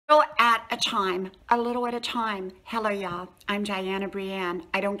At a time, a little at a time. Hello, y'all. I'm Dianna Brianne.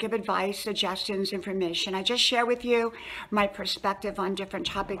 I don't give advice, suggestions, information. I just share with you my perspective on different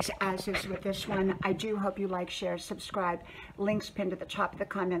topics, as is with this one. I do hope you like, share, subscribe. Links pinned at the top of the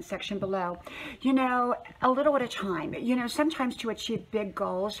comment section below. You know, a little at a time. You know, sometimes to achieve big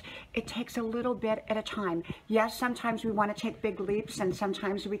goals, it takes a little bit at a time. Yes, sometimes we want to take big leaps, and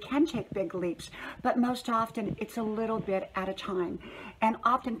sometimes we can take big leaps, but most often it's a little bit at a time. And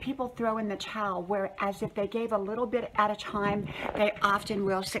often people throw in the towel, whereas if they gave a little bit at a time, they often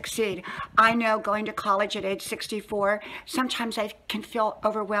will succeed. I know, going to college at age 64, sometimes I can feel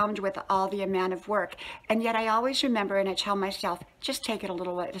overwhelmed with all the amount of work. And yet I always remember, and I tell myself, just take it a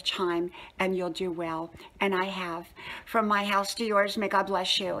little at a time and you'll do well. And I have. From my house to yours, may God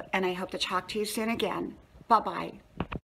bless you. And I hope to talk to you soon again. Bye-bye.